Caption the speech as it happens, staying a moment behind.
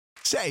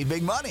Save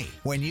big money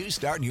when you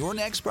start your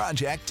next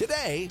project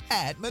today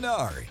at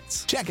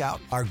Menards. Check out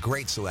our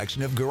great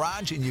selection of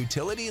garage and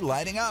utility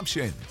lighting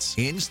options.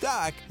 In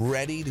stock,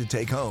 ready to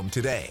take home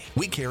today.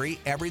 We carry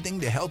everything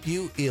to help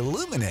you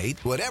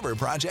illuminate whatever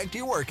project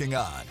you're working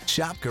on.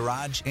 Shop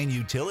garage and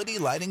utility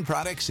lighting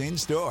products in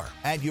store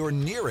at your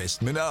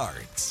nearest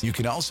Menards. You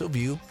can also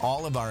view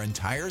all of our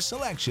entire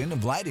selection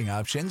of lighting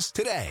options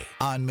today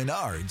on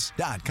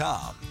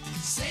Menards.com.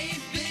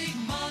 Save big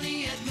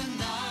money at Menards.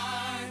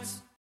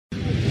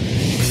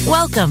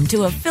 Welcome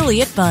to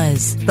Affiliate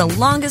Buzz, the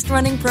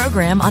longest-running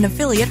program on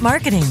affiliate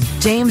marketing.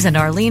 James and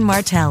Arlene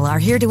Martell are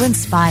here to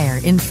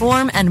inspire,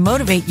 inform, and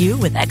motivate you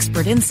with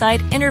expert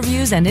insight,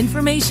 interviews, and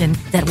information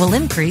that will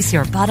increase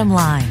your bottom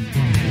line.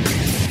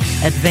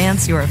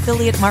 Advance your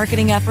affiliate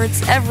marketing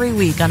efforts every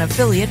week on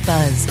Affiliate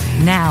Buzz.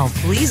 Now,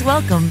 please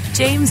welcome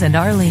James and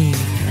Arlene.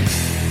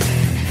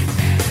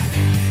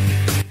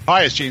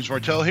 Hi, it's James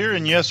Martell here,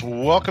 and yes,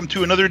 welcome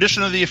to another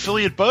edition of the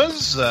Affiliate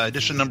Buzz,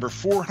 edition number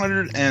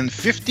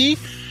 450,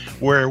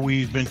 where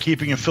we've been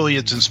keeping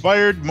affiliates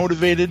inspired,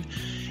 motivated,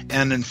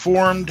 and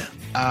informed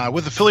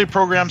with affiliate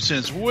programs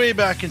since way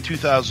back in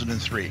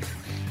 2003.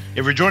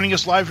 If you're joining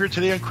us live here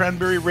today on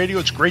Cranberry Radio,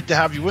 it's great to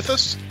have you with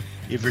us.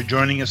 If you're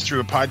joining us through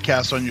a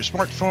podcast on your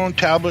smartphone,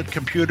 tablet,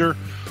 computer,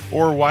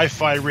 or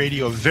Wi-Fi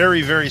radio, a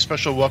very, very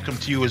special welcome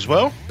to you as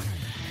well.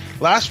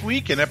 Last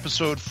week in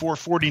episode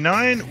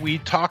 449, we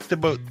talked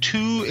about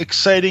two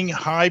exciting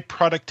high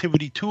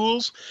productivity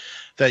tools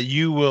that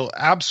you will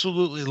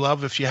absolutely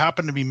love if you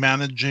happen to be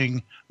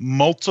managing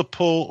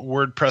multiple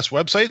WordPress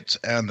websites,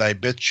 and I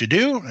bet you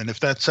do. And if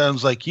that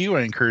sounds like you,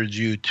 I encourage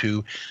you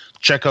to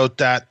check out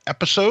that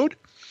episode.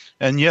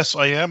 And yes,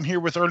 I am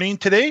here with Arlene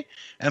today,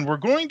 and we're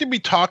going to be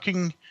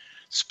talking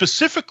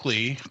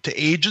specifically to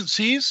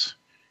agencies,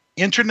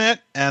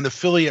 internet and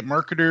affiliate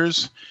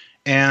marketers,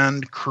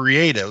 and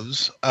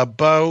creatives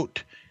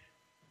about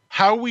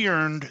how we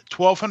earned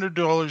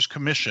 $1,200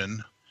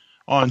 commission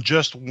on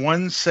just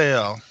one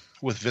sale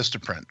with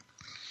Vistaprint.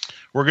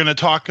 We're going to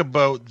talk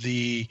about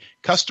the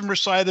customer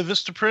side of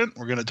Vistaprint.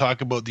 We're going to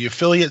talk about the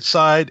affiliate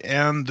side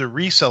and the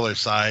reseller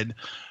side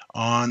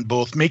on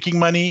both making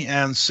money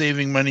and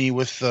saving money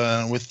with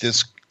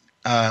this,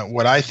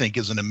 what I think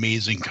is an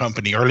amazing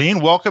company. Arlene,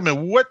 welcome.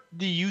 And what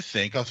do you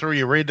think? I'll throw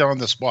you right down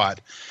the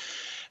spot.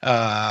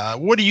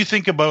 What do you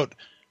think about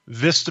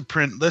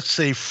Vistaprint, let's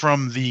say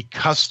from the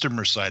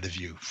customer side of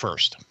you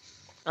first?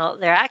 Well,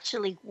 they're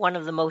actually one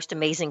of the most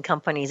amazing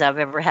companies I've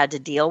ever had to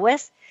deal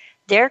with.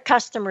 Their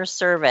customer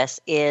service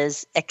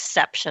is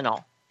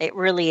exceptional. It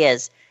really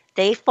is.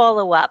 They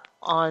follow up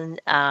on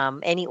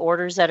any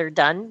orders that are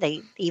done.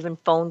 They even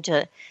phone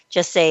to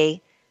just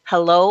say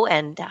hello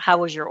and how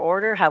was your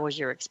order? How was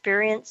your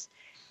experience?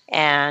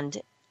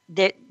 And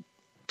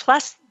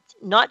plus,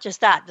 not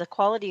just that, the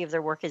quality of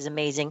their work is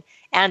amazing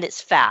and it's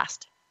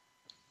fast.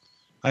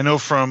 I know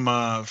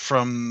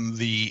from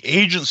the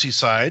agency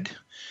side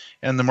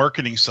and the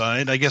marketing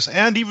side, I guess,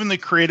 and even the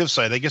creative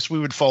side, I guess we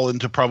would fall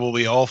into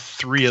probably all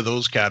three of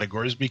those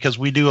categories because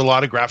we do a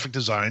lot of graphic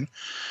design.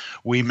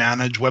 We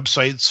manage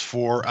websites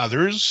for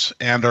others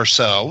and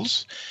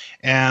ourselves.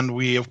 And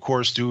we, of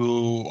course,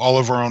 do all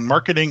of our own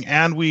marketing,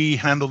 and we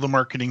handle the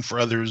marketing for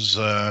others,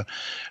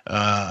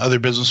 other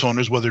business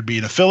owners, whether it be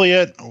an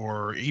affiliate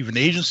or even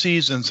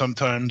agencies, and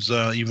sometimes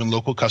even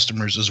local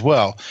customers as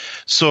well.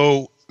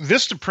 So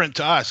Vistaprint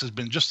to us has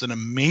been just an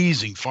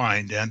amazing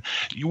find. And,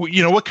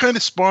 you know, what kind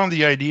of spawned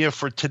the idea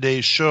for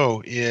today's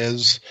show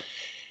is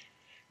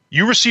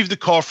you received a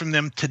call from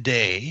them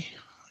today.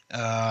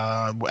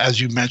 As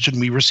you mentioned,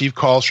 we received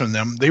calls from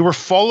them. They were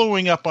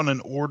following up on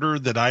an order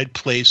that I'd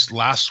placed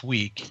last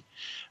week.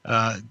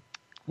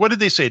 What did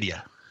they say to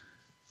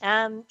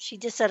you? She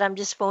just said, I'm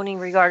just phoning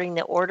regarding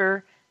the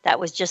order that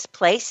was just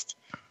placed.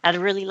 I'd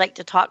really like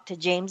to talk to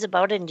James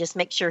about it and just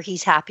make sure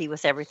he's happy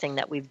with everything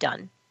that we've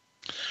done.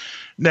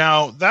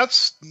 Now,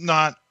 that's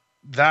not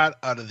that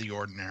out of the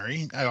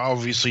ordinary.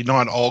 Obviously,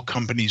 not all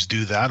companies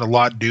do that. A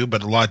lot do,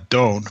 but a lot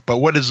don't. But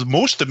what is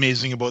most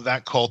amazing about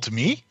that call to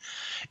me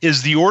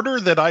is the order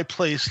that I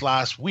placed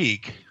last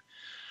week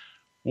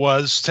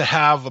was to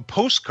have a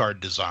postcard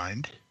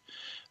designed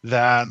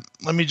that,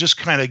 let me just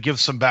kind of give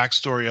some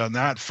backstory on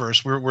that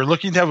first. We're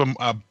looking to have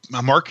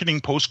a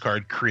marketing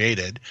postcard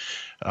created,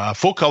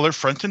 full color,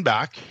 front and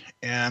back.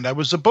 And I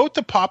was about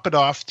to pop it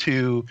off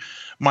to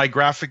my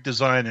graphic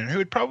designer, who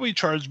would probably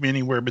charge me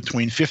anywhere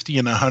between $50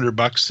 and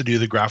 $100 to do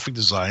the graphic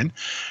design.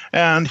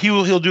 And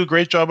he'll do a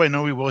great job. I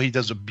know he will. He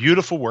does a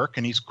beautiful work,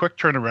 and he's quick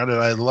turnaround,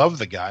 and I love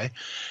the guy.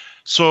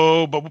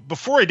 So, but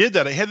before I did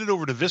that, I headed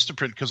over to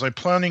Vistaprint because I'm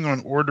planning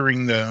on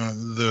ordering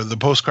the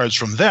postcards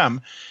from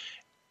them,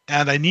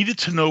 and I needed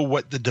to know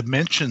what the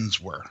dimensions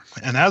were.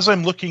 And as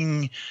I'm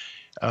looking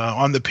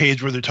on the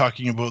page where they're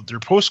talking about their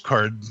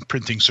postcard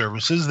printing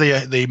services,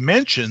 they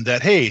mentioned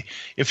that, hey,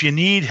 if you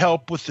need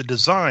help with the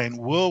design,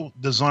 we'll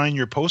design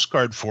your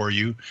postcard for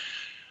you,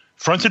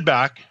 front and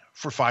back,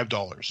 for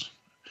 $5.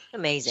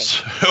 Amazing.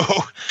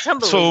 It's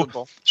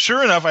unbelievable. So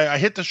sure enough, I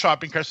hit the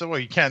shopping cart. I said, well,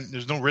 you can't,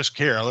 there's no risk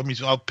here. I'll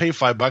pay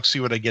 $5, see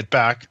what I get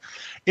back.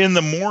 In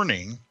the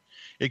morning,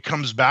 it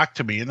comes back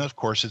to me, and of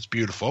course it's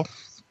beautiful.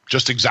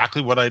 Just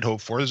exactly what I'd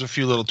hoped for. There's a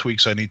few little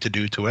tweaks I need to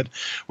do to it,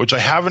 which I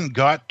haven't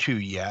got to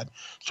yet.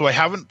 So I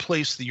haven't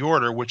placed the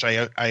order, which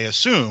I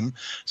assume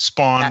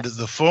spawned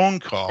the phone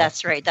call.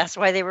 That's right. That's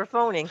why they were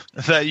phoning.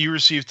 That you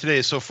received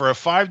today. So for a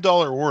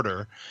 $5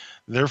 order,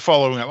 they're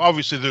following up.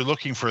 Obviously, they're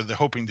hoping for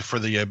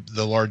the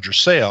larger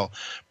sale.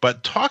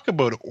 But talk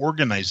about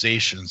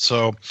organization.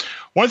 So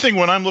one thing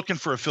when I'm looking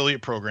for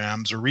affiliate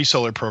programs or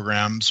reseller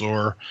programs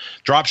or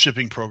drop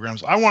shipping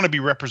programs, I want to be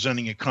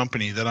representing a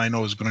company that I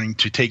know is going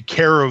to take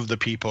care of the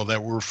people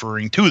that we're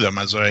referring to them,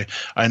 as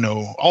I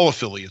know all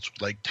affiliates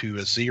would like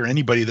to see, or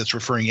anybody that's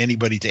referring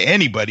anybody to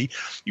anybody.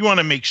 You want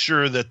to make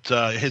sure that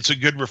it's a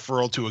good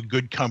referral to a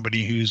good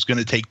company who's going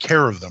to take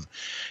care of them.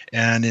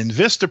 And in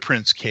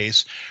Vistaprint's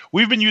case,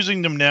 we've been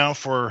using them now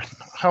for,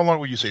 how long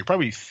would you say?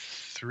 Probably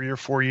 3 or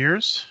 4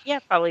 years? Yeah,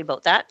 probably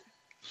about that.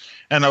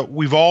 And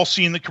we've all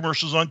seen the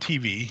commercials on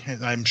TV.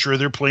 And I'm sure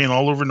they're playing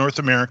all over North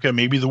America,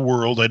 maybe the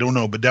world, I don't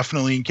know. But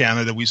definitely in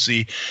Canada, we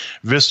see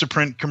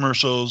Vistaprint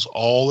commercials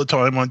all the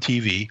time on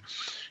TV.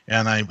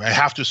 And I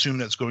have to assume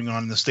that's going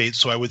on in the States.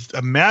 So I would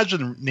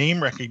imagine name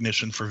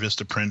recognition for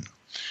Vistaprint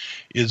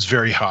is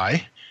very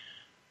high.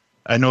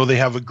 I know they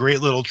have a great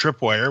little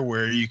tripwire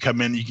where you come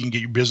in, you can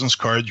get your business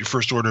cards, your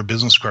first order of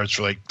business cards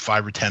for like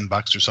 $5 or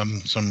 $10 or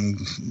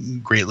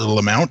some great little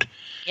amount.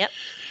 Yep.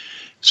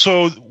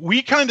 So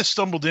we kind of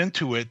stumbled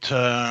into it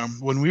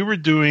when we were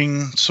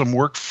doing some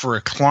work for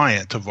a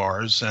client of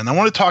ours. And I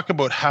want to talk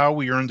about how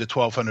we earned the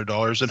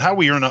 $1,200 and how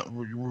we earn a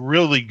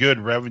really good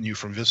revenue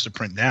from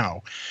Vistaprint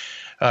now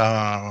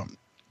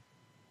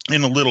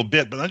in a little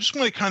bit. But I just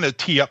want to kind of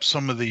tee up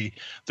some of the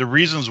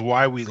reasons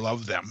why we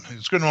love them.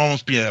 It's going to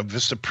almost be a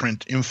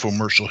Vistaprint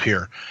infomercial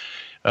here.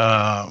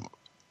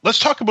 Let's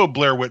talk about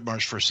Blair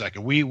Whitmarsh for a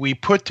second. We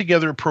put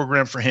together a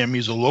program for him.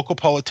 He's a local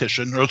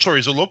politician,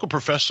 he's a local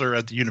professor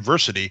at the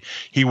university.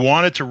 He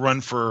wanted to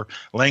run for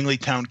Langley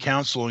Town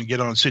Council and get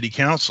on city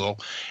council,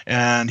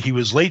 and he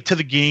was late to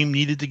the game,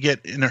 needed to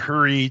get in a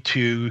hurry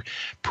to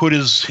put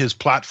his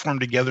platform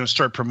together and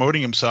start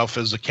promoting himself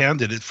as a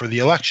candidate for the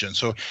election.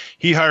 So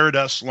he hired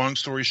us. Long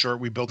story short,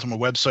 we built him a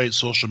website,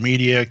 social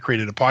media,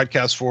 created a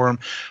podcast for him,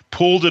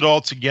 pulled it all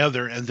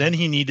together, and then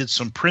he needed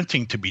some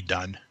printing to be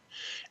done.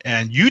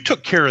 And you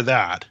took care of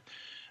that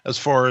as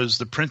far as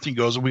the printing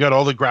goes. And we got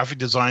all the graphic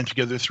design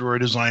together through our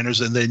designers.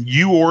 And then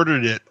you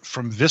ordered it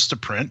from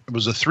Vistaprint. It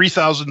was a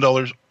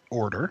 $3,000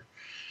 order.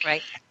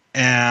 Right.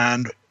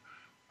 And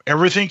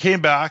everything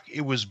came back.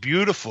 It was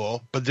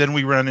beautiful. But then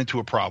we ran into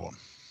a problem.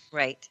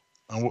 Right.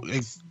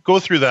 Go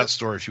through that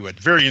story if you would.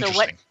 Very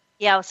interesting.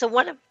 So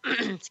one of,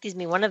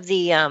 one of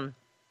the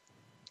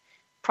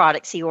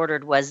products he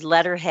ordered was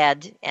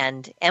letterhead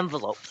and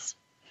envelopes.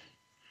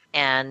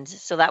 And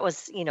so that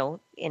was,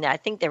 and I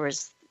think there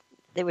was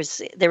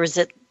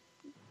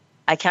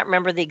I can't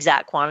remember the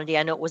exact quantity.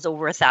 I know it was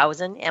over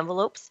 1,000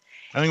 envelopes.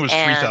 I think it was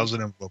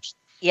 3,000 envelopes.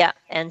 Yeah.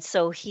 And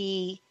so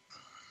he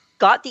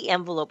got the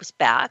envelopes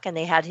back and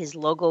they had his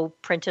logo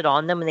printed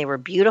on them and they were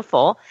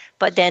beautiful.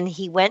 But then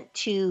he went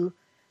to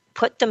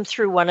put them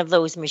through one of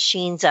those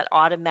machines that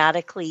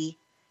automatically,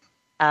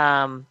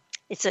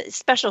 it's a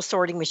special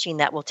sorting machine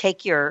that will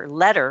take your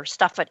letter,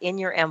 stuff it in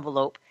your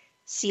envelope,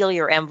 seal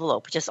your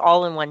envelope, just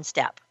all in one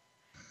step.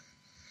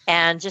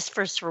 And just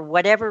for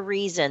whatever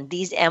reason,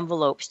 these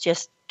envelopes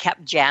just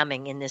kept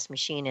jamming in this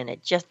machine, and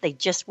they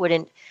just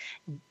wouldn't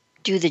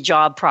do the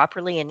job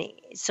properly. And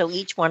so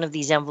each one of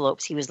these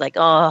envelopes, he was like,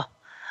 "Oh,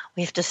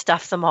 we have to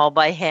stuff them all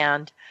by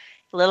hand."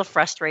 A little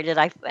frustrated.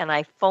 I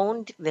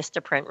phoned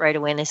Vistaprint right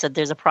away, and I said,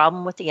 "There's a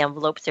problem with the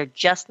envelopes. They're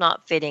just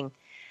not fitting.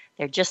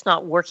 They're just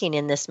not working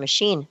in this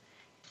machine."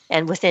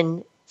 And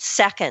within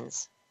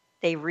seconds,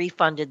 they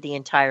refunded the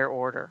entire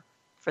order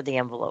for the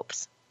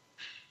envelopes.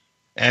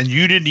 And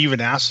you didn't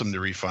even ask them to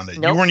refund it.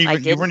 Nope,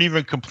 you weren't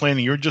even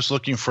complaining. You were just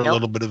looking for a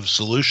little bit of a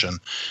solution.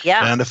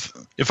 Yeah. And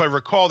if I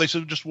recall, they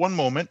said just one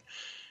moment,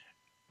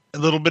 a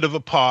little bit of a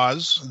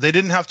pause. They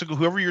didn't have to go.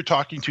 Whoever you're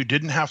talking to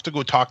didn't have to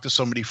go talk to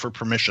somebody for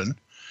permission.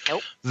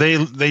 Nope.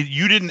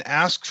 You didn't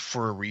ask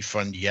for a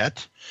refund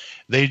yet.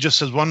 They just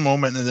said one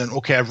moment, and then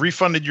okay, I've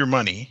refunded your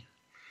money.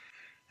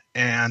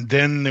 And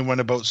then they went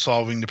about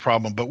solving the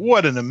problem. But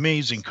what an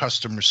amazing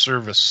customer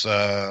service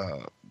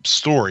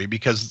story,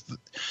 because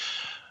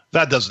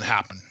that doesn't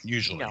happen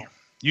usually. No,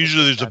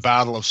 usually there's a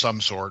battle of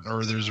some sort,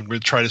 or we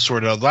try to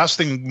sort it out. The last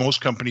thing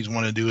most companies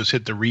want to do is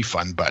hit the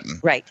refund button.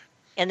 Right.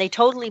 And they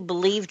totally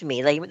believed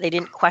me. They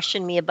didn't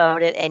question me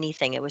about it,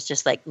 anything. It was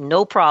just like,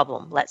 no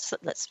problem. Let's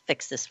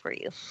fix this for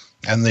you.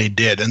 And they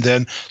did. And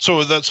then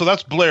so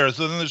that's Blair.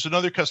 So then there's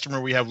another customer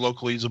we have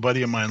locally. He's a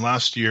buddy of mine.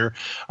 Last year,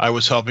 I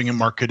was helping him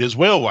market his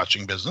whale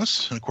watching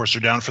business. And of course,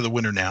 they're down for the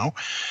winter now.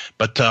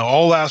 But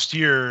all last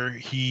year,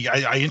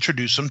 I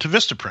introduced him to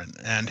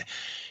Vistaprint. And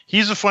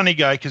he's a funny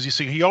guy because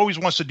he always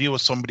wants to deal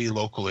with somebody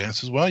locally. And I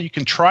says, well, you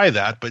can try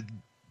that, but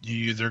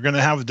they're going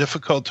to have a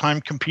difficult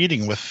time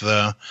competing with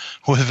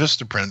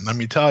Vistaprint, let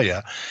me tell you.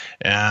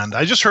 And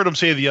I just heard him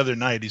say the other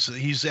night,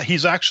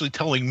 he's actually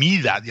telling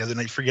me that the other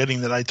night,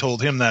 forgetting that I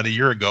told him that a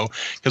year ago,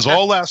 because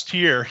all last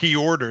year he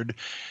ordered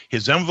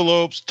his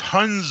envelopes,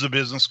 tons of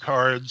business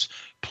cards,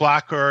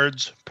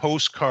 placards,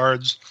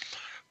 postcards,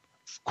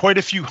 quite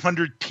a few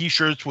hundred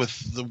T-shirts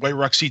with the White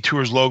Rock Sea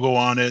Tours logo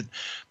on it,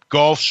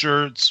 golf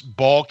shirts,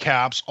 ball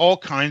caps, all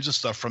kinds of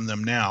stuff from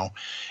them now.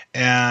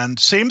 And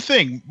same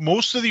thing,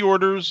 most of the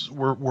orders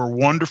were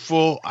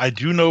wonderful. I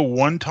do know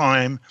one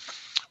time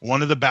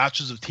one of the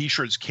batches of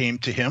T-shirts came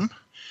to him,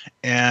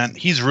 and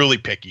he's really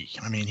picky.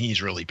 I mean,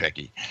 he's really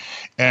picky.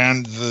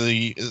 And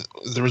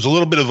there was a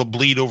little bit of a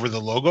bleed over the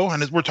logo,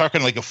 and we're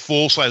talking like a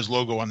full-size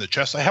logo on the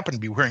chest. I happen to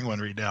be wearing one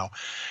right now.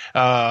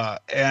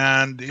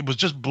 And it was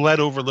just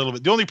bled over a little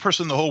bit. The only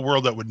person in the whole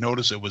world that would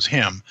notice it was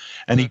him.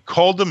 And he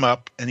called them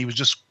up, and he was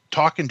just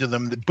talking to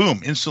them.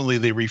 Boom, instantly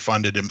they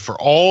refunded him for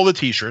all the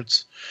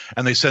T-shirts,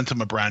 and they sent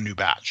him a brand new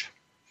batch.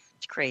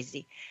 It's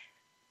crazy.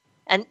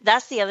 And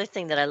that's the other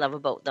thing that I love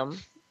about them,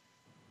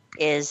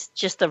 is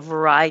just the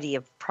variety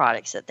of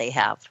products that they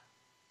have.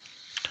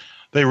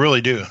 They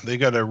really do. They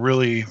got a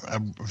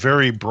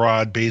very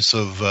broad base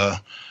of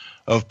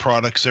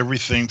products,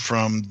 everything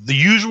from the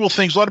usual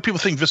things. A lot of people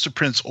think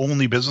Vistaprint's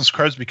only business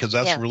cards because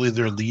that's really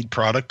their lead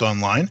product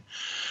online.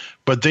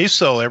 But they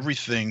sell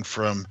everything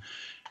from,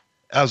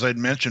 as I'd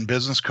mentioned,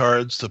 business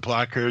cards to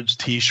placards,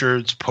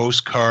 T-shirts,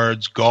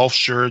 postcards, golf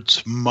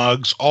shirts,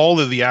 mugs, all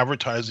of the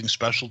advertising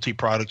specialty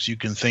products you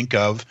can think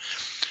of,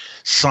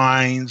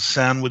 signs,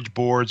 sandwich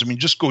boards. I mean,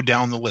 just go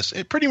down the list.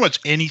 Pretty much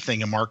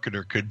anything a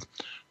marketer could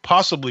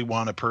possibly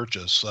want to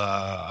purchase.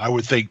 I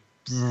would think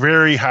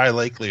very high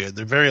likelihood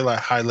that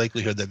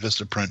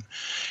Vistaprint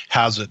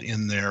has it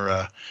in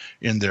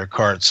their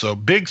cart. So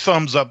big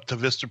thumbs up to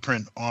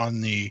Vistaprint on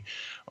the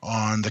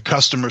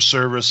customer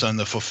service and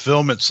the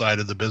fulfillment side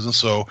of the business.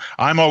 So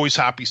I'm always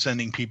happy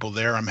sending people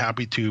there. I'm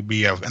happy to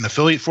be an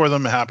affiliate for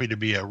them. I'm happy to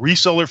be a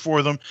reseller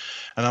for them.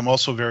 And I'm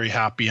also very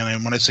happy,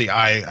 and when I say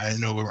I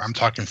know I'm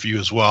talking for you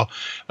as well,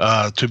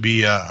 to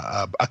be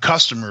a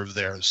customer of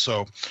theirs.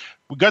 So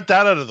we got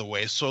that out of the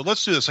way. So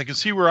let's do this. I can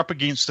see we're up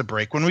against the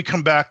break. When we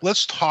come back,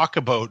 let's talk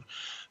about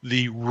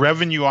the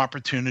revenue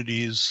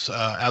opportunities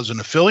as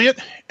an affiliate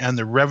and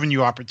the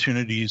revenue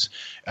opportunities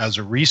as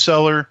a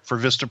reseller for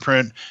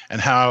Vistaprint, and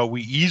how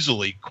we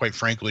easily, quite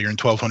frankly, earn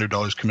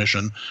 $1,200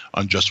 commission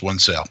on just one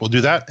sale. We'll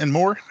do that and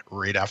more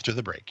right after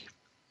the break.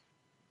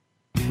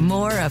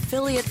 More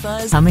Affiliate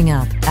Buzz coming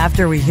up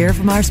after we hear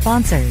from our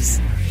sponsors.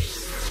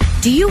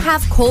 Do you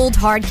have cold,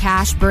 hard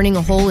cash burning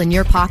a hole in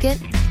your pocket?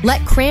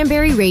 Let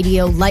Cranberry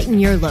Radio lighten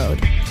your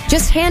load.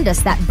 Just hand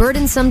us that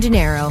burdensome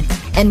dinero,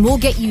 and we'll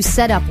get you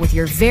set up with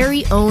your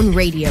very own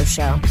radio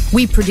show.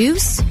 We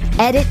produce,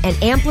 edit, and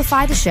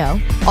amplify the show.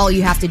 All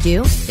you have to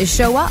do is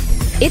show up.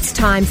 It's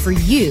time for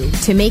you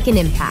to make an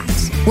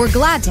impact. We're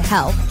glad to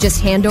help.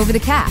 Just hand over the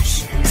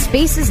cash.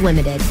 Space is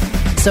limited,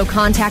 so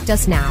contact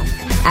us now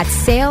at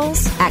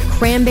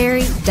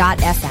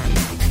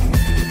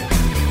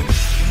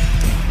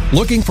sales@cranberry.fm.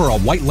 Looking for a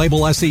white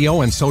label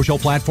SEO and social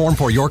platform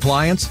for your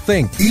clients?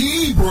 Think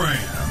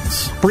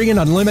eBrands. Free and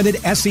unlimited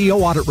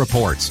SEO audit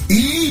reports.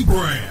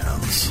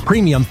 eBrands.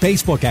 Premium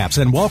Facebook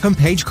apps and welcome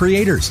page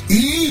creators.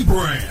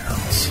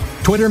 eBrands.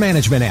 Twitter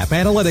management app,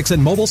 analytics,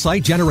 and mobile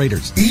site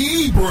generators.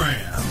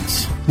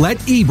 eBrands. Let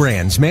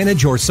eBrands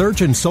manage your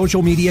search and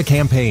social media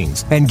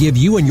campaigns and give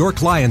you and your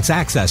clients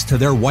access to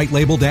their white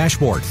label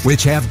dashboard,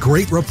 which have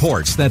great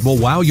reports that will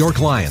wow your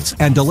clients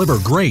and deliver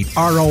great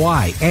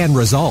ROI and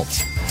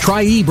results.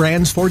 Try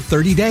eBrands for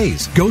 30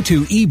 days. Go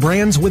to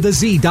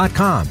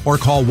eBrandsWithAZ.com or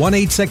call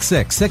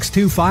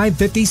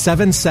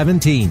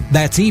 1-866-625-5717.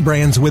 That's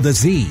eBrands with a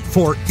Z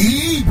for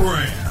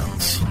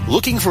eBrands.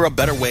 Looking for a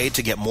better way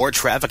to get more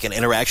traffic and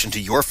interaction to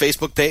your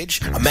Facebook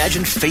page?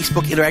 Imagine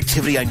Facebook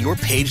interactivity on your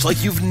page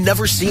like you've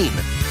never seen.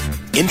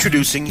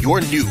 Introducing your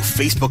new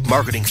Facebook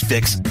marketing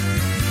fix,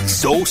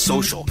 Zo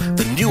Social,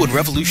 the new and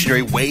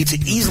revolutionary way to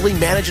easily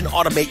manage and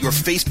automate your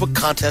Facebook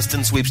contests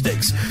and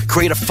sweepstakes.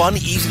 Create a fun,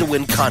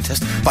 easy-to-win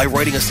contest by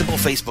writing a simple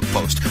Facebook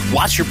post.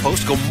 Watch your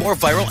post go more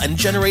viral and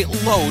generate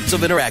loads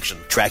of interaction.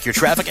 Track your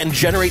traffic and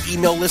generate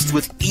email lists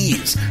with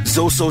ease.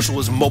 Zo Social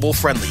is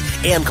mobile-friendly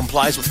and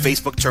complies with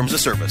Facebook Terms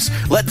of Service.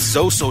 Let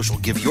Zo Social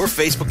give your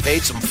Facebook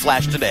page some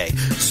flash today.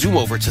 Zoom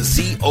over to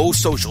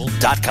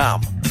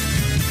zosocial.com.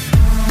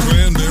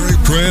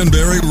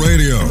 Cranberry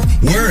Radio.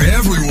 We're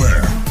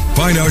everywhere.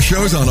 Find our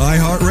shows on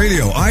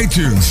iHeartRadio,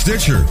 iTunes,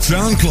 Stitcher,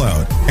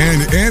 SoundCloud,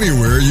 and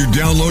anywhere you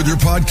download your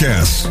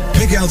podcasts.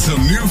 Pick out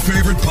some new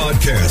favorite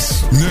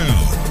podcasts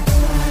now.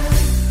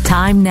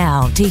 Time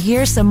now to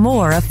hear some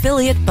more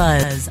Affiliate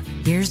Buzz.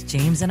 Here's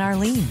James and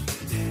Arlene.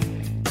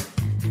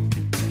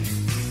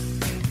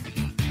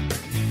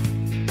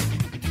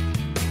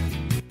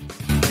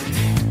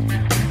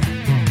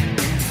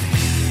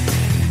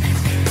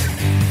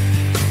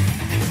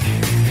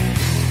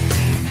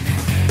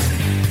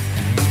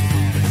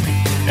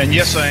 And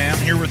yes, I am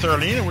here with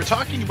Arlene, and we're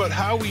talking about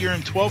how we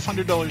earn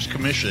 $1,200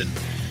 commission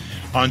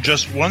on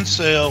just one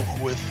sale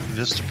with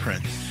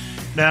Vistaprint.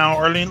 Now,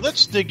 Arlene,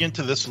 let's dig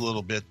into this a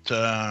little bit.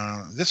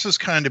 This has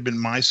kind of been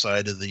my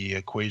side of the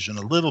equation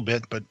a little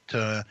bit, but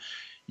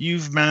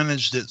you've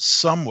managed it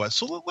somewhat.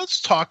 So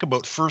let's talk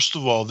about, first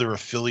of all, their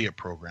affiliate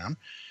program,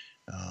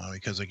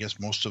 because I guess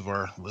most of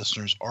our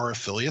listeners are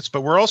affiliates.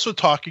 But we're also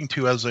talking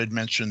to, as I'd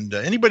mentioned,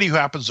 anybody who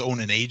happens to own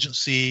an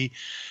agency,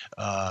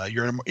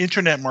 you're an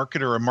internet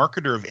marketer, a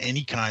marketer of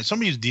any kind,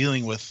 somebody who's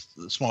dealing with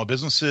small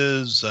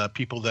businesses,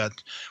 people that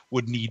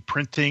would need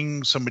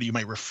printing, somebody you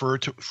might refer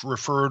to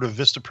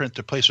Vistaprint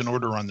to place an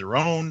order on their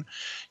own.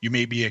 You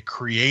may be a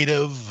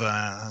creative,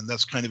 and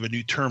that's kind of a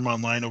new term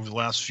online over the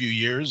last few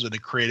years, and a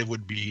creative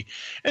would be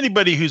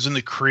anybody who's in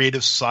the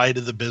creative side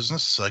of the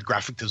business, a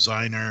graphic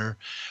designer,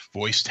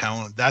 voice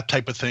talent, that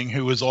type of thing,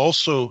 who is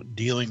also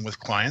dealing with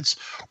clients.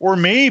 Or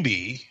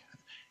maybe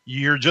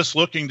you're just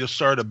looking to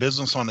start a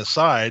business on the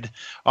side,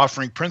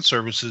 offering print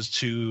services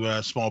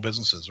to small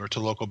businesses or to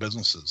local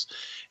businesses.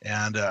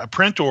 And a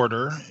print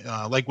order,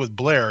 like with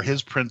Blair,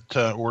 his print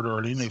order,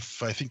 Arlene,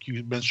 if I think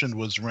you mentioned,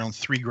 was around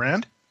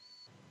 $3,000.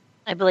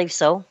 I believe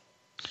so.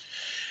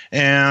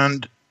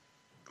 And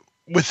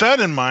with that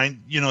in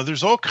mind,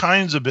 there's all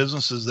kinds of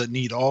businesses that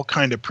need all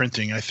kind of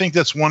printing. I think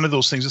that's one of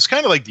those things. It's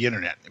kind of like the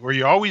internet, where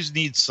you always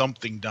need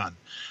something done.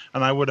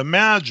 And I would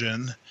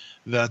imagine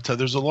that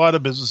there's a lot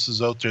of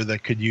businesses out there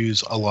that could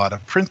use a lot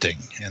of printing.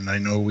 And I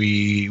know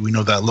we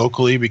know that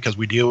locally because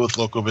we deal with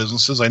local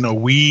businesses. I know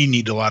we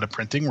need a lot of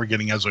printing. We're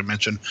getting, as I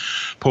mentioned,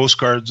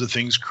 postcards of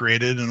things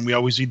created, and we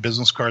always need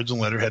business cards and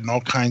letterhead and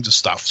all kinds of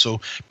stuff. So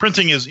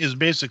printing is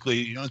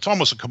basically, it's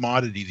almost a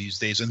commodity these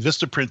days, and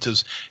Vistaprint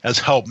has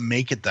helped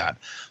make it that.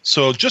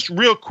 So just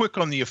real quick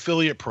on the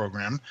affiliate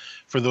program,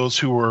 for those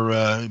who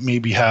are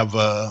maybe have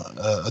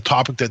a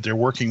topic that they're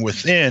working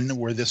within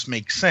where this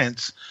makes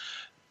sense.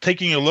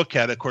 Taking a look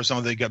at it, of course,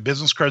 now they got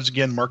business cards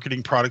again,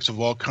 marketing products of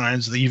all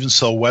kinds. They even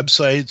sell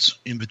websites,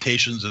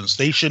 invitations and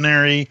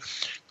stationery,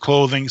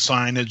 clothing,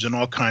 signage, and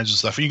all kinds of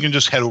stuff. And you can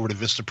just head over to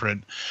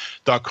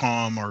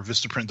Vistaprint.com or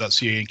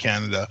Vistaprint.ca in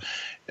Canada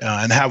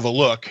and have a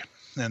look.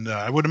 And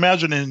I would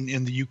imagine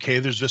in the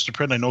UK there's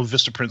Vistaprint. I know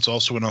Vistaprint's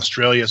also in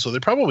Australia, so they're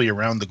probably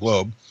around the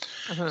globe.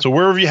 So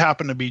wherever you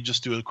happen to be,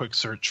 just do a quick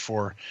search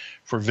for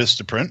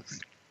Vistaprint.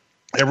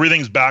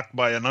 Everything's backed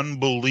by an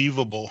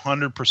unbelievable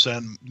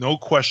 100%, no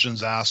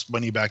questions asked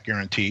money back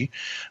guarantee,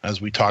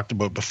 as we talked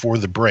about before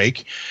the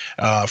break.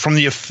 From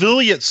the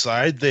affiliate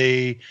side,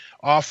 they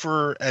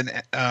offer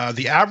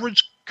the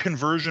average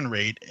conversion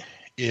rate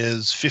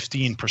is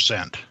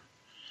 15%,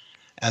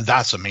 and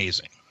that's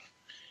amazing.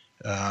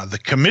 The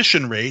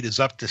commission rate is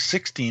up to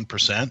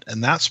 16%,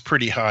 and that's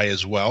pretty high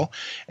as well.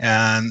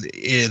 And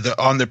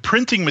on the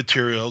printing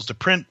materials, the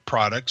print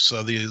products,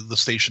 the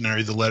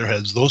stationery, the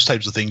letterheads, those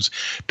types of things,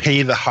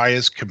 pay the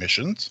highest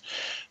commissions.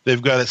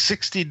 They've got a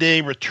 60-day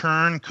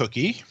return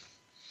cookie.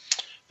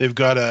 They've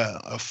got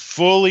a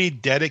fully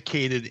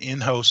dedicated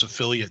in-house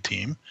affiliate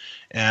team.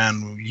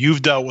 And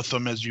you've dealt with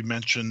them, as you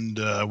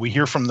mentioned. We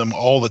hear from them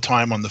all the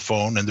time on the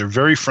phone, and they're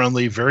very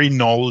friendly, very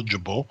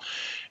knowledgeable.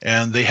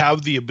 And they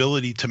have the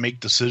ability to make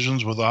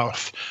decisions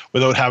without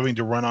having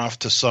to run off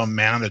to some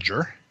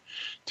manager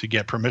to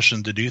get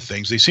permission to do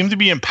things. They seem to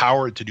be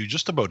empowered to do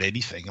just about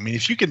anything. I mean,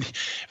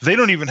 if they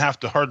don't even have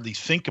to hardly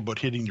think about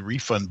hitting the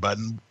refund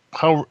button,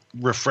 how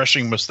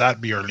refreshing must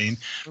that be, Arlene,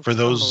 for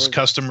those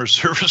customer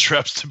service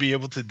reps to be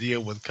able to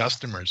deal with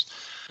customers?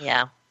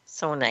 Yeah,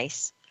 so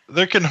nice.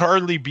 There can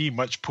hardly be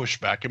much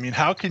pushback. I mean,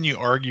 how can you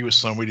argue with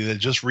somebody that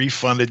just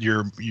refunded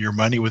your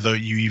money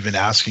without you even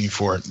asking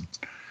for it?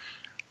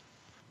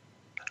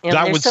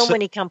 There's so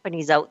many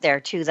companies out there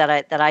too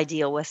that I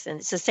deal with, and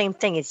it's the same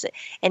thing. It's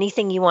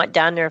anything you want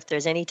done, or if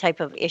there's any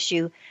type of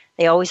issue,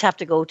 they always have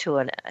to go to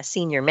a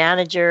senior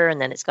manager, and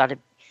then it's got to,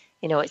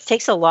 it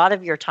takes a lot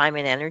of your time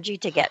and energy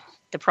to get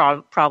the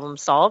problem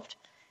solved,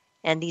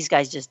 and these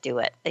guys just do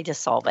it. They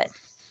just solve it.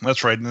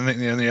 That's right. And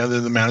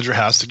the manager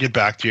has to get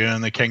back to you,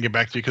 and they can't get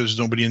back to you because there's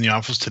nobody in the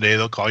office today.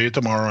 They'll call you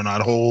tomorrow, and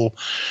that whole,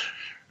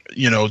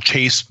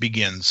 chase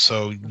begins.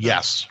 So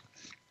yes.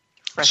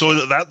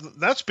 So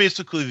that's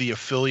basically the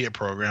affiliate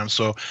program.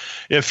 So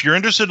if you're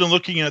interested in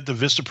looking at the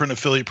Vistaprint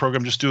affiliate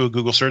program, just do a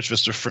Google search.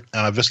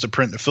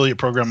 Vistaprint affiliate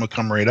program will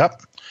come right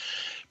up.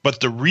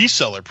 But the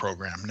reseller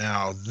program,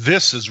 now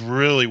this is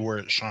really where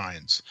it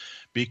shines,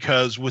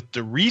 because with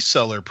the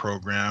reseller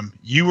program,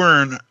 you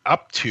earn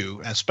up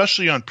to,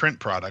 especially on print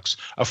products,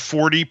 a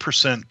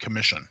 40%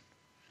 commission.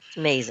 It's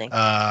amazing.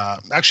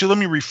 Actually, let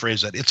me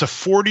rephrase that. It's a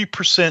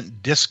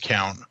 40%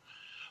 discount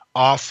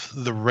off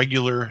the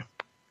regular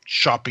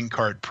shopping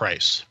cart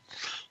price.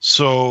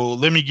 So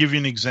let me give you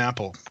an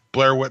example.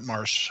 Blair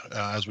Whitmarsh,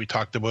 as we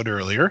talked about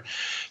earlier,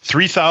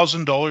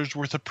 $3,000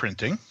 worth of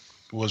printing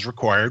was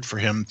required for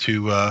him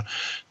to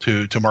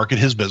market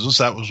his business.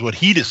 That was what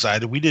he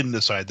decided. We didn't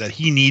decide that.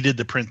 He needed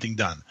the printing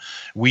done.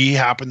 We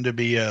happened to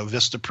be a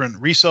Vistaprint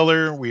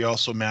reseller. We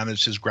also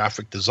managed his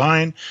graphic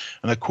design.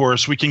 And of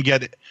course, we can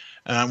get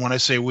When I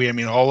say we, I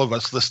mean all of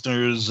us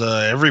listeners,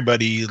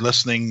 everybody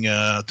listening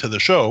to the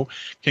show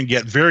can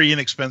get very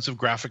inexpensive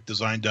graphic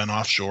design done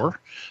offshore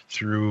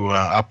through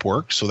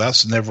Upwork. So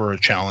that's never a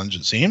challenge,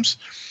 it seems.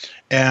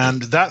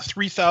 And that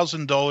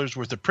 $3,000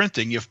 worth of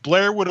printing, if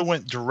Blair would have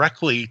went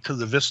directly to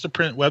the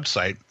Vistaprint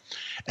website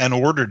and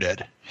ordered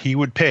it, he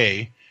would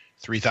pay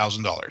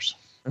 $3,000.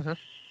 Mm-hmm.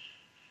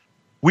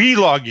 We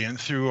log in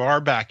through our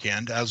back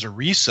end as a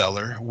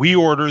reseller. We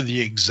order the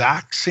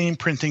exact same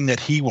printing that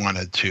he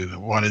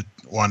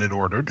wanted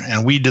ordered,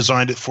 and we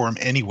designed it for him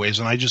anyways.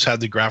 And I just had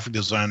the graphic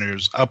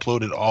designers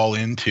upload it all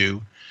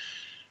into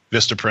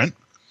Vistaprint.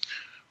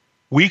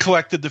 We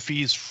collected the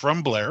fees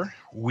from Blair.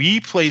 We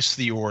placed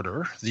the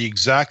order, the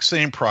exact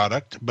same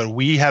product, but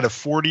we had a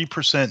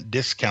 40%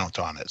 discount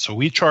on it. So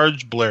we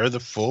charged Blair the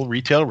full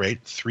retail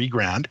rate,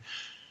 $3,000.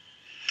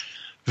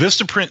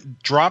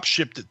 Vistaprint drop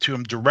shipped it to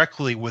him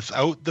directly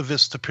without the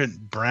Vistaprint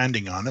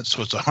branding on it.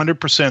 So it's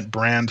 100%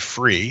 brand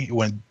free. It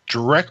went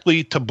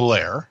directly to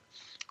Blair,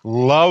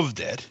 loved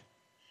it,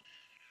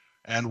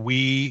 and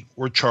we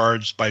were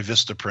charged by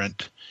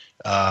Vistaprint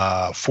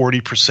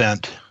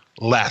 40%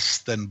 less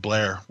than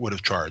Blair would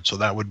have charged. So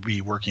that would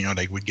be working out,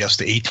 I would guess,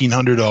 to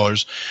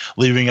 $1,800,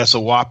 leaving us a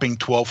whopping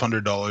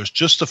 $1,200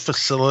 just to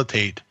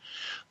facilitate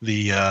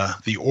the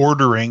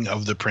ordering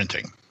of the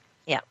printing.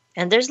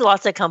 And there's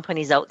lots of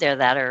companies out there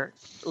that are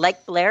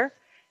like Blair.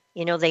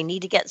 You know, they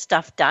need to get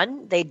stuff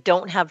done. They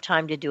don't have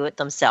time to do it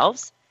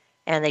themselves,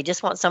 and they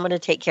just want someone to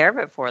take care of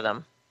it for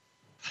them.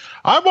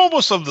 I'm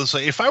almost of the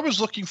same. If I was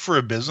looking for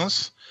a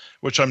business,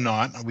 which I'm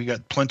not, we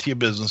got plenty of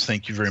business,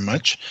 thank you very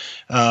much.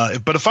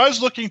 But if I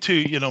was looking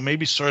to,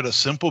 maybe start a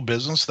simple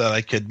business that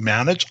I could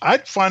manage,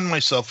 I'd find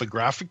myself a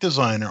graphic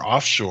designer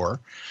offshore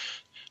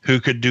who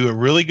could do a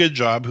really good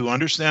job, who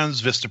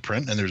understands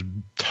Vistaprint, and there's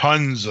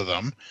tons of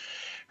them,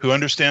 who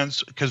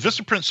understands, because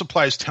Vistaprint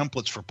supplies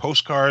templates for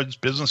postcards,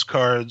 business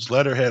cards,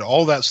 letterhead,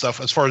 all that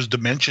stuff. As far as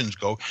dimensions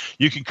go,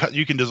 you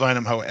can design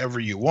them however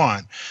you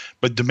want,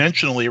 but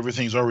dimensionally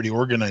everything's already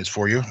organized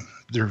for you.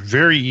 They're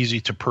very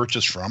easy to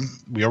purchase from.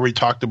 We already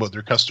talked about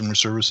their customer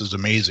service is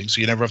amazing, so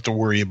you never have to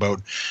worry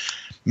about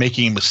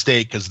making a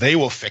mistake because they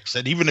will fix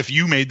it. Even if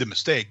you made the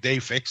mistake, they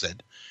fix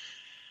it.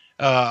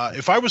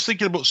 If I was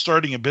thinking about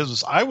starting a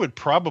business, I would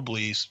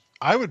probably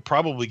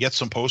get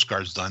some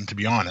postcards done, to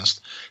be honest,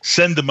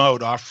 send them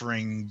out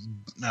offering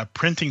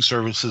printing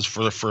services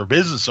for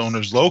business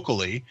owners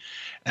locally,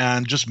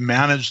 and just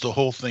manage the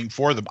whole thing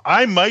for them.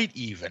 I might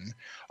even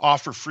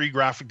offer free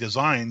graphic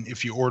design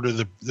if you order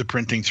the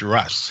printing through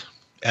us.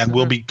 And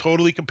we'll be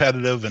totally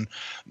competitive, and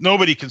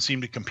nobody can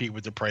seem to compete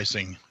with the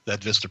pricing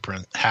that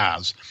Vistaprint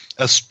has,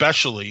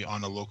 especially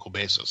on a local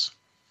basis.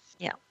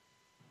 Yeah.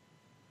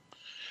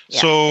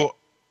 So,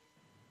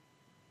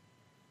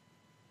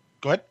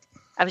 go ahead.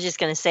 I was just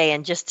going to say,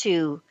 and just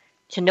to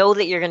know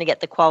that you're going to get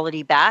the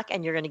quality back,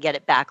 and you're going to get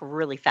it back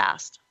really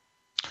fast.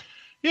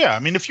 Yeah, I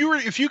mean, if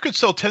you could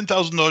sell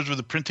 $10,000 worth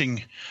of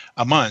printing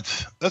a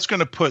month, that's going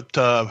to put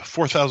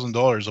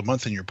 $4,000 a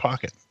month in your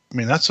pocket. I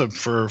mean, that's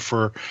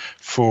for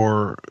that's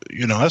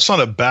not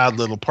a bad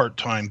little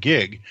part-time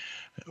gig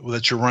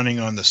that you're running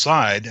on the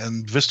side,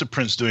 and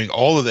Vistaprint's doing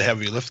all of the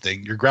heavy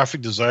lifting. Your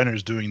graphic designer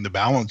is doing the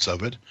balance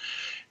of it,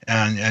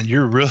 and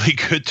you're really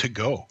good to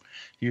go.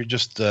 You're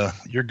just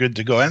you're good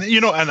to go. And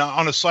and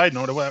on a side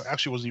note, I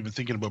actually wasn't even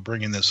thinking about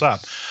bringing this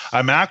up.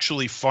 I'm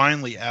actually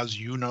finally, as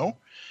you know,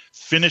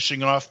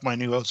 finishing off my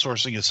new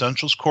Outsourcing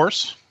Essentials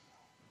course,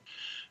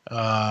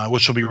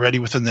 which will be ready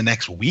within the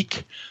next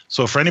week.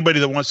 So for anybody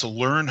that wants to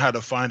learn how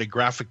to find a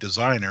graphic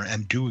designer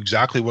and do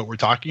exactly what we're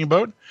talking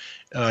about,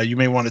 you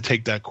may want to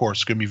take that course.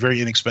 It's going to be a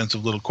very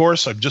inexpensive little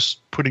course. I'm just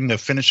putting the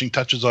finishing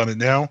touches on it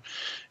now,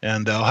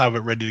 and I'll have it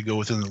ready to go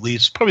within at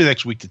least probably the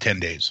next week to 10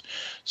 days.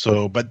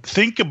 So, but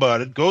think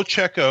about it. Go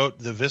check out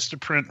the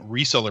Vistaprint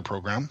reseller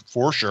program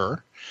for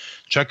sure.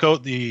 Check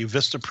out the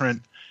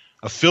Vistaprint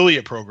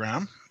affiliate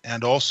program.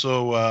 And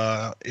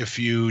also, if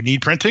you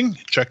need printing,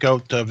 check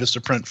out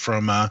Vistaprint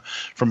from a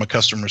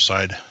customer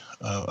side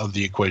of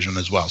the equation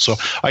as well. So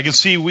I can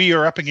see we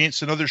are up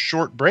against another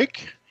short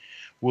break.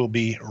 We'll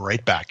be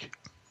right back.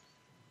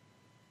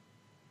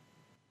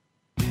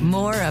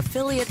 More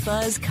Affiliate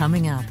Buzz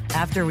coming up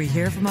after we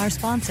hear from our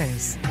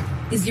sponsors.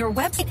 Is your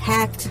website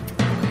hacked?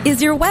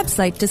 Is your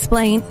website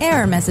displaying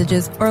error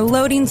messages or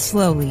loading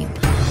slowly?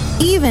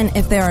 Even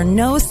if there are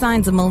no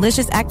signs of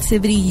malicious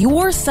activity,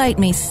 your site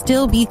may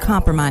still be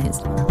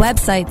compromised.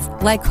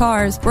 Websites, like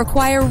cars,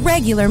 require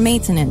regular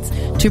maintenance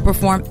to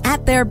perform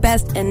at their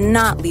best and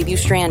not leave you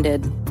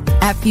stranded.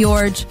 At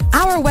Fjorge,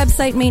 our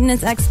website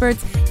maintenance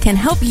experts can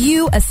help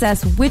you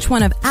assess which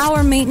one of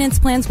our maintenance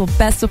plans will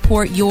best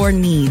support your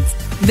needs.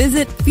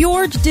 Visit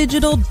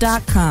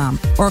fjorgedigital.com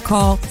or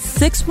call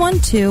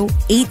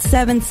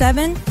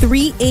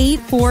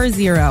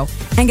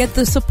 612-877-3840 and get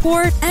the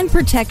support and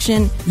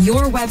protection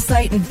your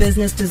website and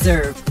business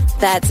deserve.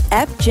 That's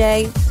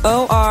FJORGE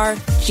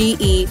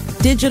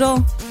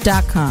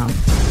digital.com.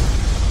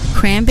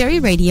 Cranberry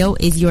Radio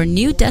is your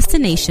new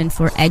destination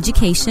for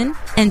education,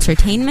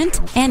 entertainment,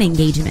 and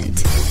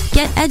engagement.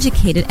 Get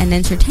educated and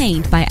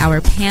entertained by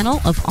our panel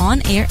of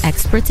on-air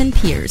experts and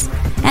peers,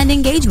 and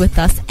engage with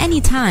us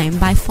anytime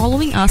by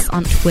following us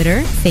on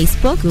Twitter,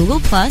 Facebook,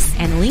 Google+,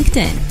 and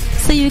LinkedIn,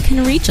 so you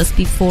can reach us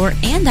before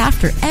and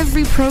after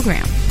every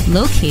program.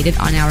 Located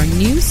on our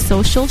new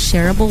social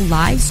shareable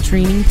live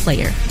streaming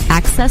player.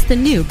 Access the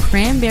new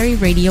Cranberry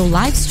Radio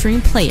live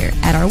stream player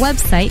at our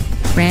website,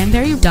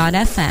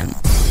 cranberry.fm.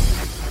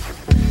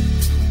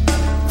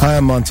 Hi,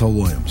 I'm Montel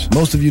Williams.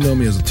 Most of you know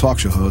me as a talk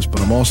show host,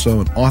 but I'm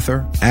also an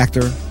author,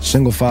 actor,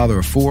 single father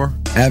of 4,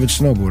 avid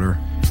snowboarder,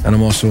 and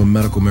I'm also a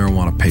medical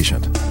marijuana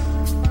patient.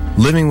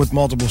 Living with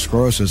multiple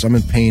sclerosis, I'm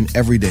in pain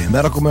every day.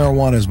 Medical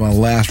marijuana is my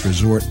last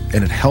resort,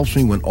 and it helps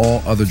me when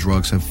all other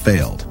drugs have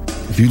failed.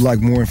 If you'd like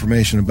more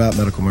information about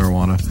medical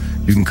marijuana,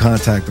 you can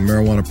contact the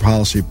Marijuana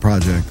Policy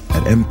Project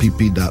at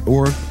mpp.org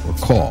or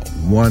call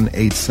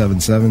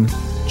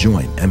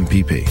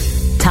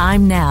 1-877-JOIN-MPP.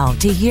 Time now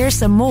to hear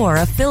some more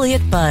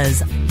Affiliate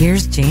Buzz.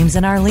 Here's James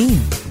and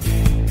Arlene.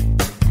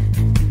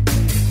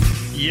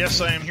 Yes,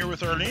 I am here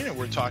with Arlene, and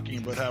we're talking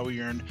about how we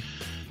earned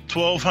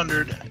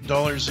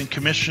 $1,200 in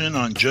commission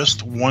on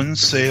just one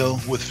sale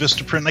with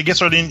Vistaprint. I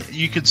guess, Arlene,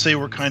 you could say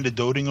we're kind of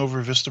doting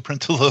over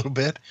Vistaprint a little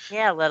bit.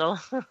 Yeah, a little.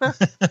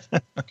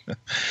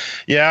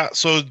 Yeah,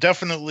 so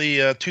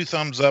definitely 2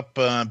 thumbs up,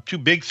 2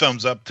 big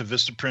thumbs up to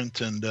Vistaprint.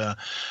 And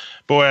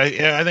boy,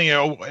 I think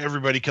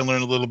everybody can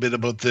learn a little bit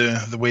about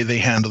the way they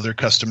handle their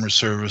customer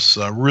service.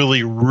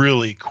 Really,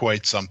 really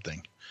quite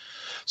something.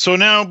 So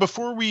now,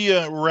 before we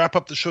wrap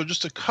up the show,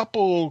 just a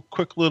couple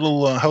quick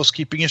little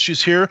housekeeping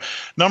issues here.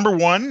 Number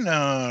one,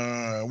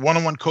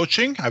 one-on-one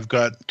coaching. I've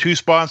got 2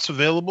 spots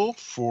available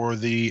for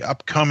the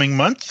upcoming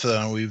month.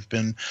 We've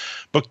been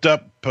booked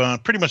up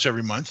pretty much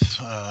every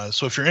month.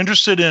 So if you're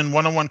interested in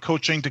one-on-one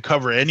coaching to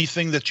cover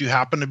anything that you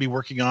happen to be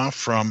working on,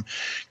 from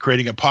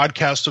creating a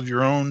podcast of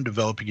your own,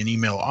 developing an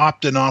email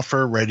opt-in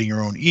offer, writing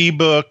your own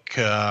ebook,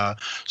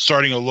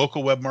 starting a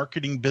local web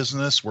marketing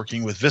business,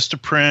 working with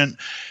Vistaprint,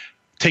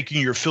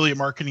 taking your affiliate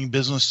marketing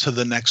business to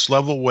the next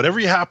level, whatever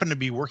you happen to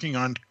be working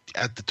on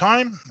at the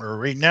time or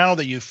right now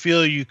that you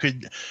feel you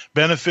could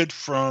benefit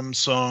from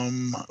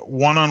some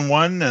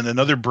one-on-one and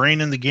another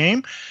brain in the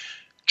game,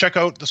 check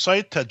out the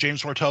site at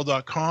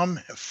jamesmartell.com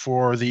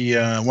for the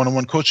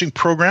one-on-one coaching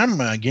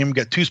program. Again, we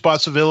got 2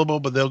 spots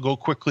available, but they'll go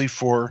quickly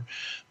for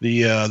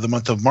the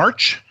month of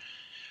March.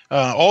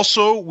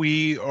 Also,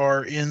 we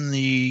are in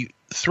the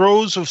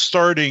throes of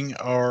starting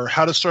our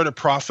How to Start a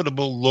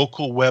Profitable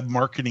Local Web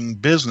Marketing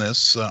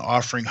Business,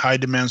 offering high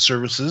demand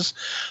services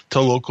to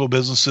local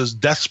businesses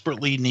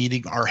desperately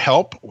needing our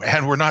help.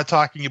 And we're not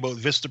talking about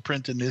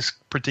Vistaprint in this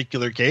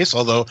particular case,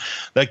 although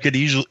that could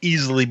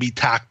easily be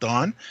tacked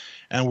on.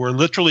 And we're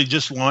literally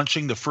just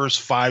launching the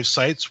first 5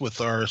 sites with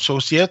our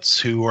associates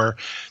who are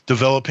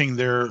developing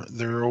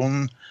their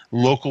own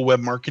local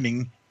web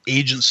marketing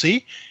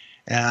agency.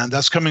 And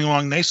that's coming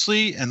along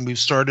nicely, and we've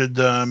started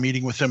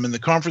meeting with them in the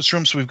conference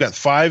room. So we've got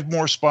 5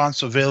 more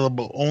spots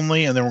available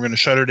only, and then we're going to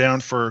shut her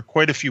down for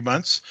quite a few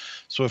months.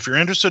 So if you're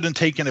interested in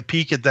taking a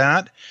peek at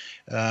that,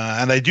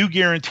 and I do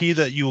guarantee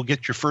that you will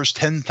get your first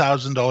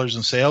 $10,000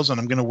 in sales, and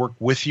I'm going to work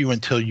with you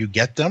until you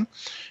get them.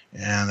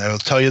 And I will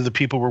tell you, the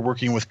people we're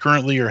working with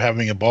currently are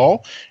having a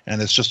ball,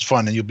 and it's just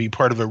fun, and you'll be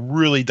part of a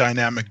really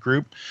dynamic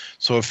group.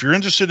 So if you're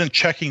interested in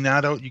checking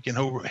that out, you can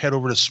head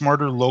over to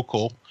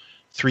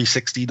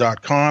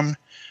smarterlocal360.com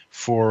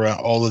for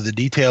all of the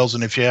details.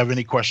 And if you have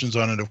any questions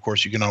on it, of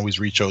course, you can always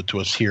reach out to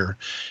us here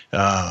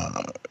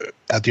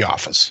at the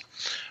office.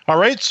 All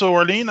right. So,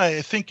 Arlene,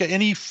 I think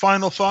any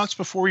final thoughts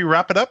before we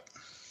wrap it up?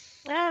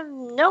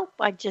 Nope.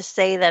 I'd just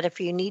say that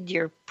if you need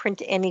your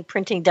any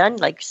printing done,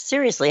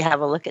 seriously,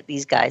 have a look at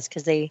these guys,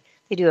 because they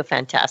do a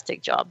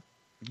fantastic job.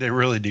 They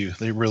really do.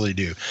 They really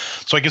do.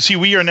 So I can see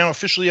we are now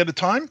officially out of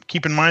time.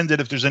 Keep in mind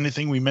that if there's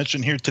anything we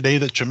mentioned here today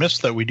that you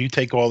missed, that we do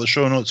take all the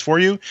show notes for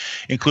you,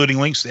 including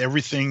links to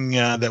everything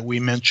that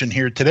we mentioned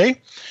here today.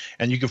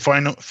 And you can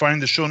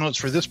find the show notes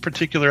for this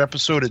particular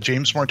episode at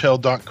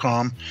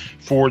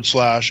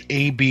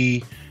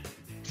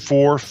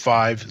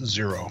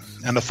jamesmartell.com/AB450.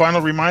 And a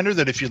final reminder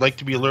that if you'd like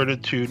to be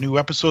alerted to new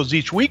episodes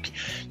each week,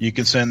 you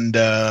can send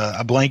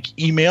a blank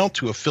email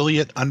to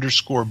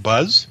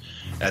affiliate_buzz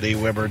at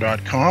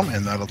aweber.com,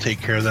 and that'll take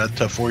care of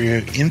that for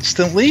you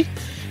instantly.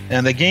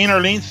 And again,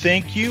 Arlene,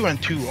 thank you. And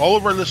to all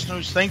of our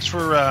listeners, thanks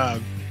for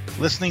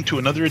listening to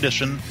another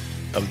edition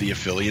of the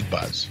Affiliate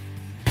Buzz.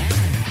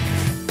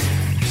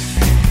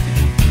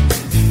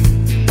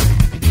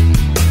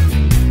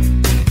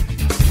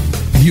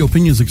 The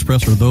opinions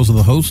expressed are those of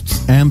the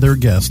hosts and their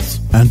guests,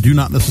 and do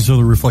not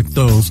necessarily reflect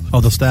those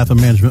of the staff and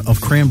management of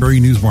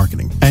Cranberry News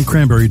Marketing and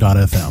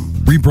Cranberry.fm.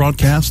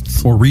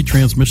 Rebroadcasts or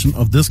retransmission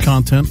of this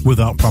content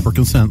without proper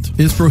consent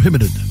is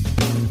prohibited.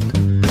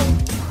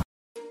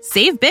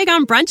 Save big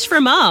on brunch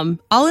for mom,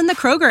 all in the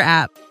Kroger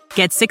app.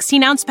 Get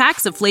 16-ounce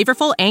packs of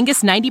flavorful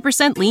Angus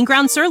 90% lean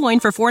ground sirloin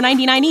for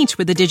 $4.99 each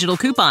with a digital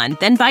coupon.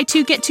 Then buy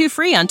 2, get 2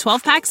 free on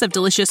 12 packs of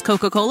delicious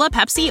Coca-Cola,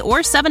 Pepsi, or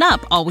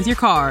 7-Up, all with your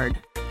card.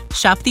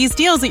 Shop these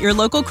deals at your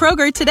local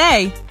Kroger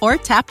today, or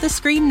tap the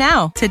screen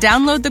now to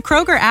download the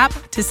Kroger app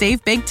to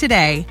save big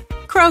today.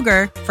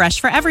 Kroger, fresh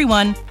for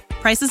everyone.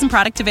 Prices and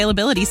product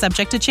availability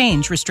subject to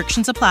change.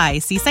 Restrictions apply.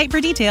 See site for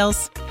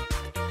details.